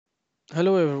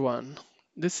Hello everyone,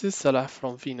 this is Salah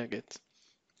from VNugget.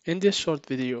 In this short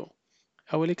video,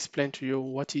 I will explain to you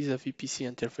what is a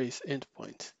VPC interface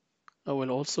endpoint. I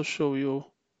will also show you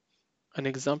an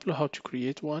example how to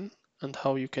create one and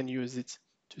how you can use it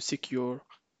to secure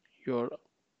your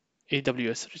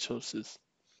AWS resources.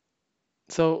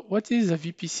 So what is a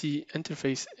VPC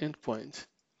interface endpoint?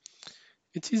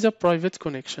 It is a private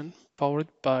connection powered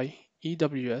by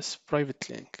AWS Private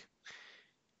Link.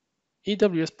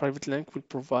 AWS Private Link will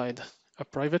provide a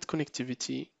private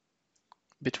connectivity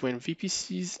between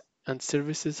VPCs and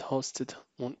services hosted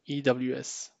on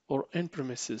AWS or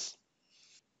on-premises.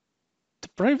 The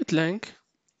private link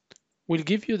will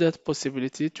give you that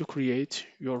possibility to create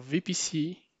your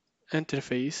VPC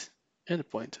interface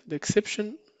endpoint. The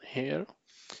exception here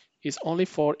is only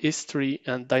for S3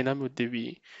 and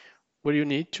DynamoDB, where you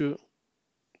need to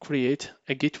create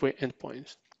a gateway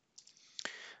endpoint.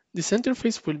 This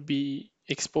interface will be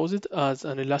exposed as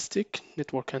an elastic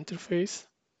network interface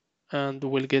and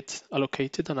will get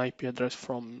allocated an IP address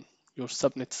from your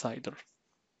subnet sider.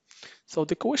 So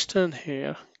the question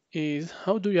here is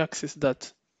how do you access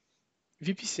that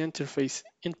VPC interface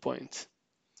endpoint?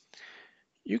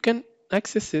 You can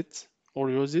access it or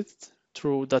use it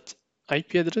through that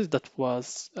IP address that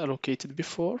was allocated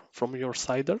before from your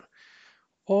CIDR,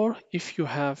 or if you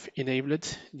have enabled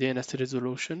DNS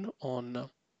resolution on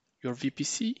your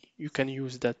VPC, you can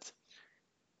use that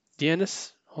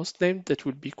DNS hostname that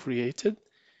will be created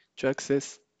to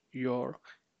access your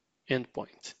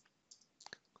endpoint.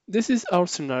 This is our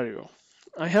scenario.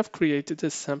 I have created a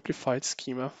simplified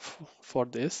schema for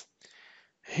this.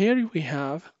 Here we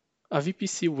have a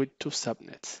VPC with two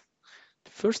subnets.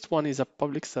 The first one is a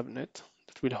public subnet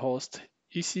that will host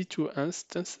EC2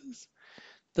 instances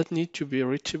that need to be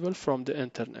reachable from the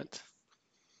internet.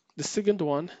 The second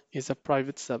one is a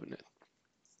private subnet.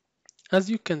 As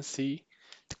you can see,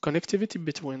 the connectivity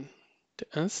between the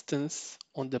instance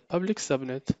on the public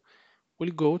subnet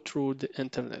will go through the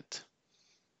internet,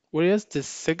 whereas the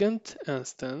second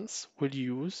instance will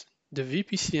use the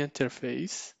VPC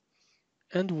interface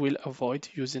and will avoid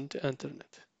using the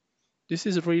internet. This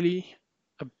is really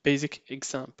a basic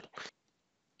example.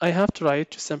 I have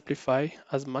tried to simplify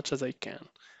as much as I can.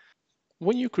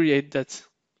 When you create that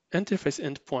interface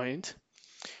endpoint,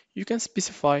 you can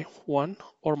specify one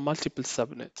or multiple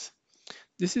subnets.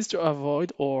 This is to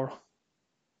avoid or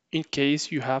in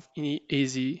case you have any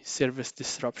easy service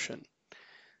disruption.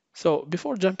 So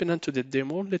before jumping into the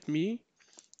demo, let me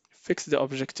fix the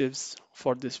objectives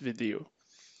for this video.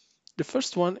 The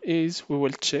first one is we will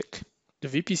check the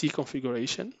VPC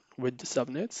configuration with the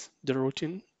subnets, the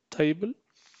routing table.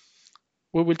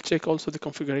 We will check also the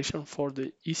configuration for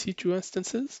the EC2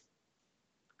 instances,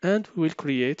 and we will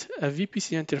create a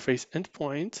VPC interface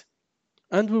endpoint,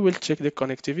 and we will check the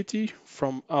connectivity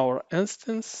from our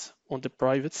instance on the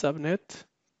private subnet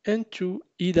into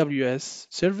AWS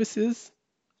services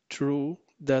through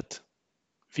that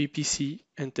VPC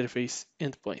interface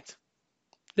endpoint.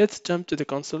 Let's jump to the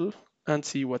console and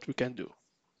see what we can do.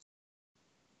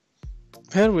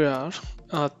 Here we are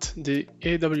at the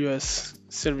AWS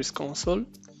Service Console.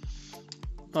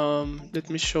 Let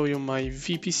me show you my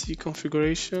VPC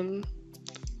configuration.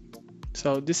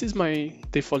 So this is my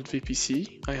default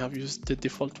VPC. I have used the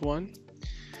default one.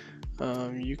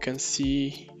 You can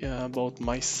see about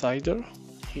my CIDR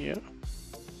here.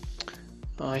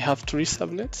 I have three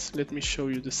subnets. Let me show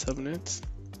you the subnets.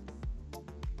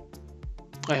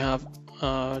 I have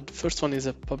the first one is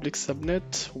a public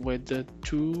subnet with the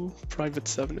two private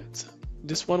subnets.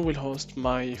 This one will host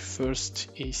my first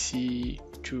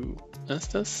EC2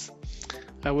 instance.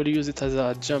 I will use it as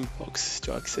a jump box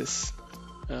to access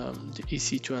the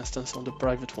EC2 instance on the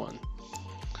private one.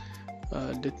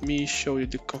 Let me show you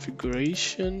the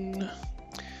configuration.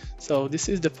 So this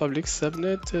is the public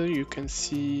subnet. You can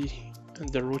see in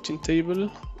the routing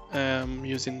table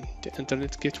using the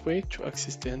internet gateway to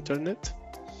access the internet.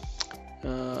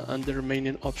 And the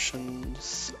remaining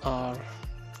options are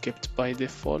kept by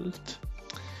default.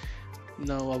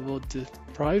 Now about the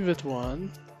private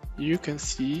one, you can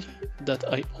see that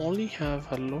I only have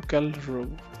a local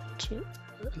route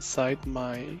inside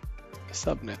my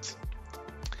subnet.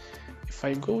 If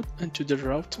I go into the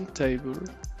routing table,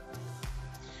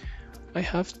 I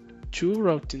have two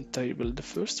routing tables. The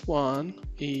first one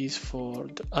is for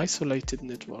the isolated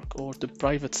network or the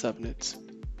private subnet.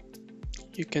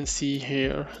 You can see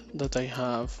here that I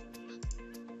have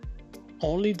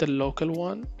only the local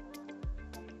one,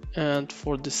 and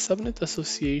for the subnet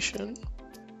association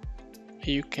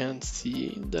you can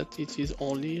see that it is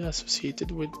only associated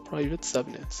with private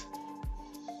subnets.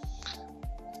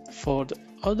 For the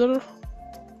other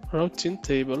routing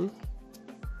table,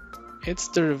 it's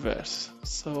the reverse.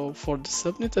 So for the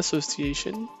subnet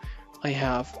association, I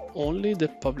have only the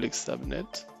public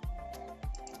subnet,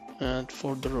 and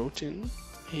for the routing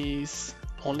is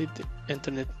only the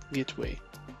internet gateway.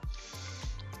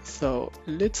 So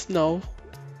let's now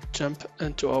jump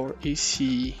into our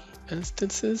AC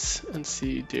instances and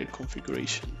see their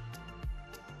configuration.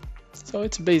 So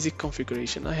it's basic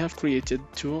configuration. I have created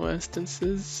 2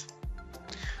 instances.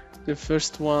 The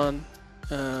first one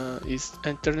is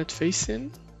internet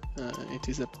facing. It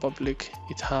is a public,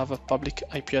 it have a public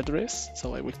IP address.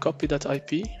 So I will copy that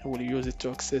IP. I will use it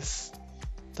to access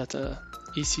that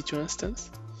EC2 instance.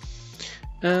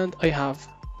 And I have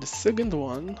the second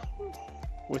one,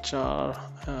 which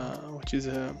is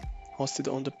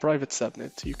hosted on the private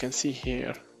subnet. You can see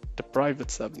here the private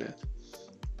subnet.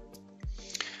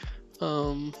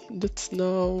 Let's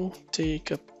now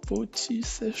take a POTI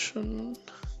session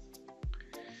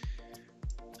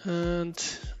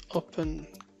and open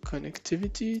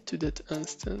connectivity to that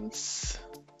instance.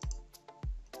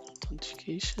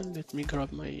 Authentication. Let me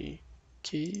grab my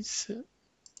keys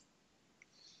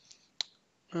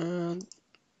and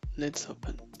let's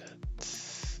open that.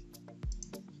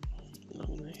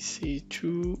 I see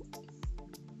 2.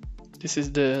 This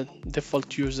is the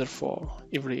default user for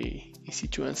every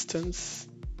EC2 instance.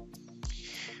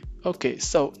 Okay,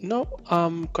 so now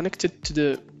I'm connected to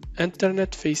the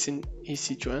internet facing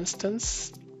EC2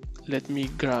 instance. Let me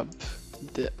grab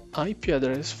the IP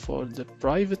address for the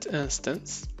private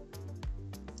instance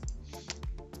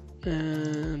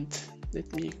and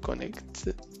let me connect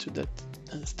to that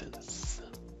instance.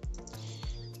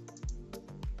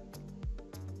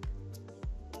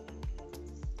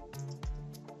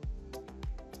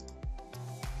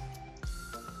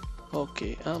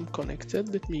 Okay, I'm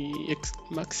connected. Let me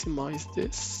maximize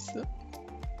this.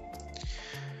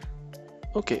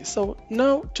 Okay, so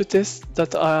now to test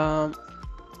that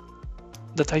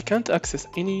that I can't access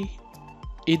any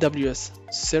AWS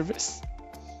service,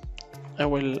 I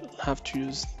will have to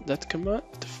use that command.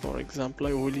 For example,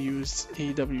 I will use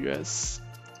AWS.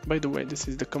 By the way, this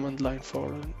is the command line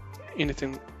for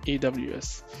anything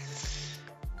AWS.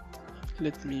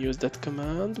 Let me use that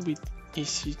command with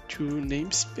EC2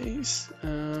 namespace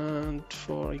and,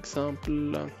 for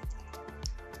example,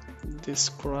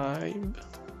 describe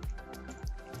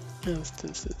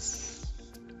instances.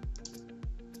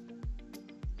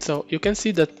 So you can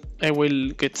see that I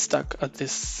will get stuck at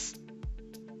this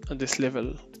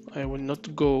level. I will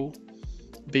not go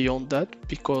beyond that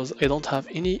because I don't have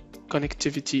any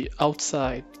connectivity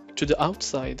outside to the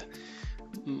outside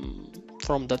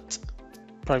from that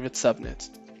private subnet.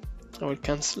 I will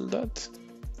cancel that.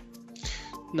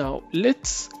 Now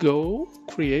let's go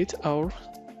create our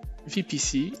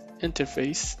VPC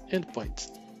interface endpoint.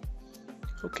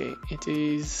 Okay, it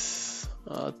is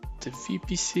at the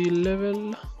VPC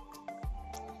level.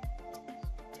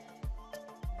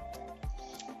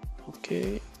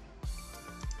 Okay,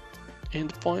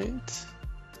 endpoint,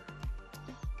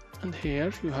 and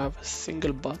here you have a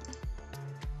single button.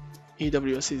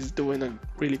 AWS is doing a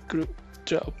really good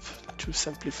job to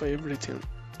simplify everything.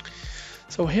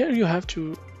 So here you have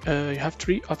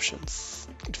 3 options.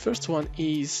 The first one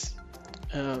is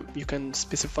you can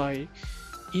specify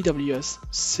AWS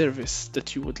service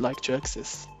that you would like to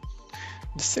access.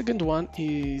 The second one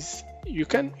is you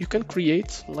can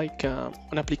create like an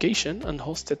application and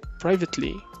host it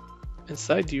privately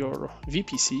inside your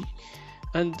VPC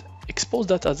and expose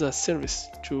that as a service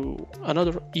to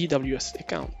another AWS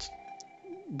account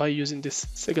by using this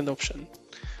second option.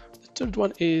 The third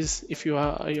one is if you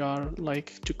are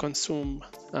like to consume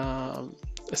a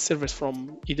service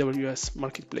from AWS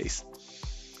Marketplace.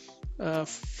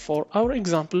 For our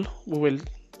example, we will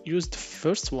use the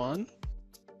first one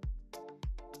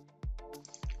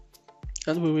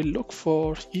and we will look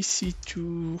for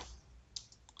EC2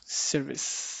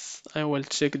 service. I will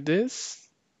check this.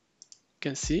 You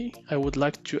can see I would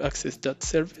like to access that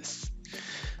service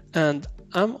and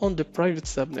I'm on the private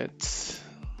subnet,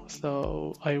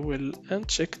 so I will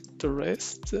uncheck the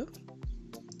rest.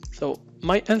 So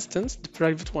my instance, the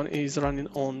private one, is running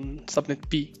on subnet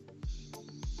B.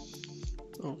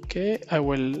 Okay, I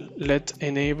will let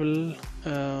enable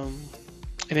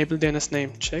DNS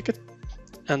name check it,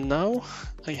 and now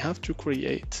I have to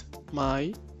create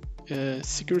my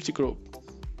security group.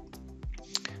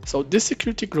 So this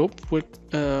security group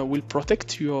will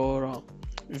protect your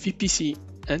VPC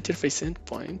interface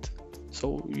endpoint,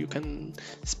 so you can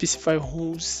specify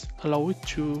who's allowed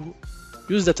to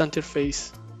use that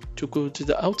interface to go to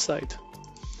the outside.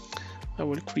 I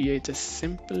will create a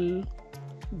simple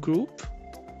group.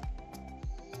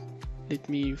 Let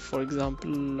me, for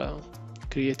example,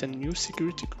 create a new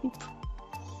security group.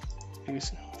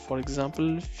 For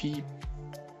example,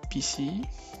 VPC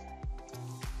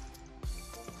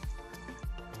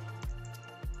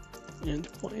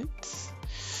endpoint.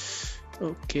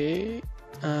 Okay,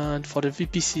 and for the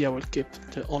VPC, I will keep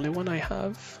the only one I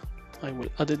have. I will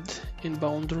add it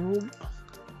inbound rule.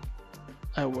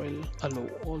 I will allow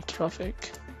all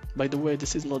traffic. By the way,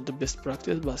 this is not the best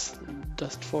practice, but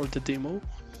just for the demo.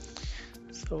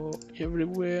 So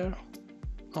everywhere,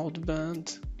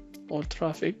 outbound, all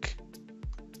traffic,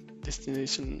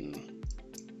 destination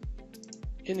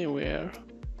anywhere,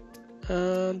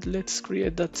 and let's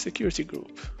create that security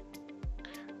group.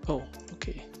 Oh,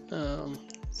 okay.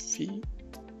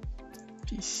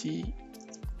 VPC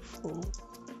for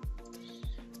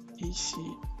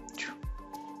EC2.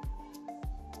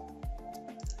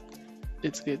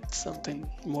 Let's get something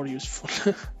more useful.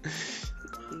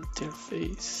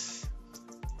 Interface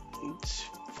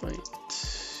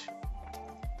endpoint.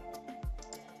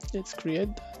 Let's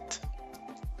create that.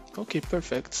 Okay,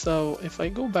 perfect. So if I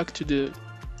go back to the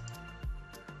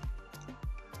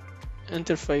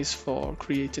interface for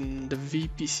creating the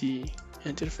VPC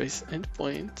interface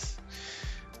endpoint,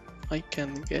 I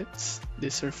can get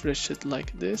this refreshed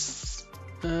like this,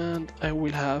 and I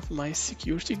will have my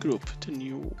security group, the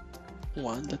new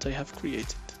one that I have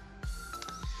created.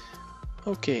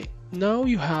 Okay, now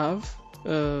you have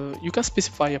you can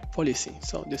specify a policy.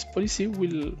 So this policy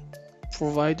will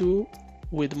provide you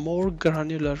with more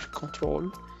granular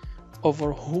control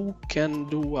over who can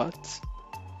do what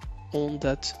on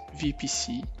that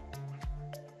VPC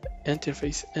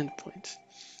interface endpoint.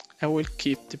 I will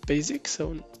keep the basic,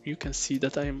 so you can see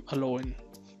that I am allowing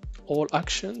all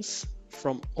actions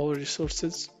from all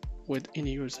resources with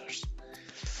any users.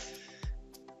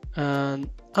 And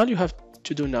all you have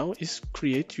to do now is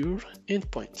create your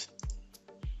endpoint.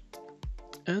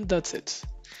 And that's it.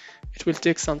 It will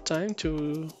take some time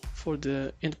for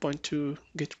the endpoint to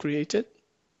get created.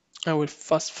 I will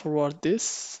fast forward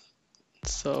this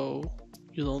so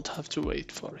you don't have to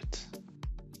wait for it.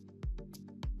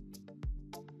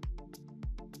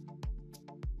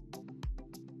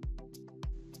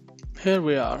 Here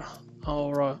we are.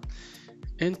 Our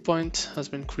endpoint has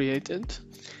been created.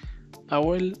 I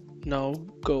will now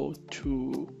go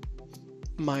to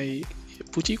my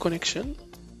PuTTY connection.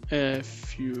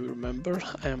 If you remember,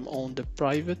 I am on the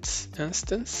private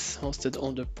instance hosted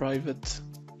on the private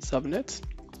subnet.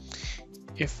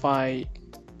 If I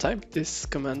type this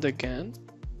command again,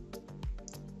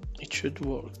 it should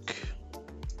work.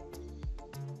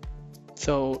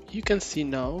 So you can see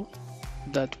now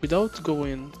that without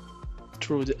going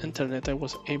through the internet, I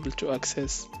was able to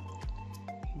access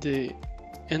the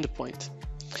endpoint.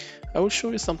 I will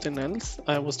show you something else.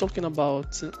 I was talking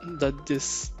about that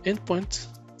this endpoint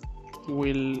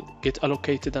will get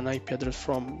allocated an IP address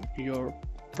from your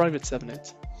private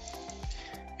subnet.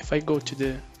 If I go to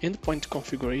the endpoint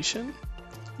configuration,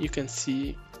 you can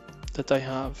see that I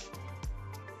have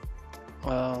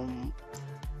an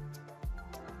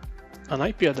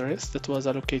IP address that was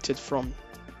allocated from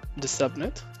the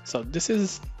subnet. So this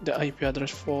is the IP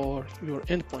address for your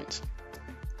endpoint.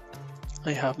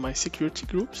 I have my security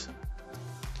groups,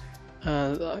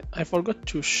 and I forgot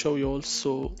to show you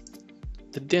also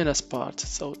the DNS part.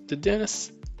 So the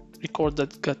DNS record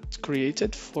that got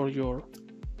created for your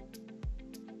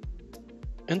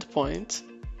endpoint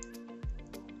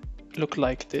look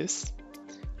like this.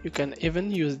 You can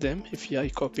even use them. If I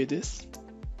copy this,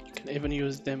 you can even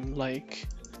use them like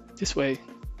this way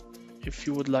if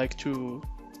you would like to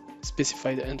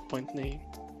specify the endpoint name.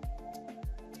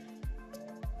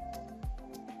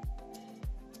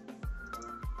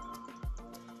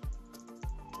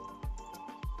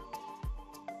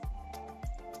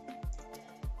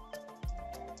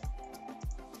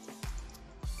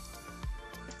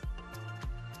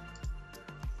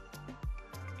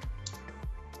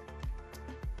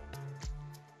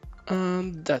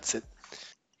 And that's it.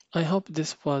 I hope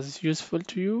this was useful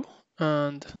to you,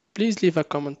 and please leave a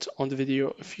comment on the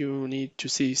video if you need to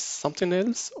see something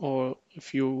else or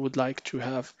if you would like to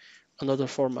have another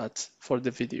format for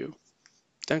the video.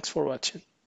 Thanks for watching.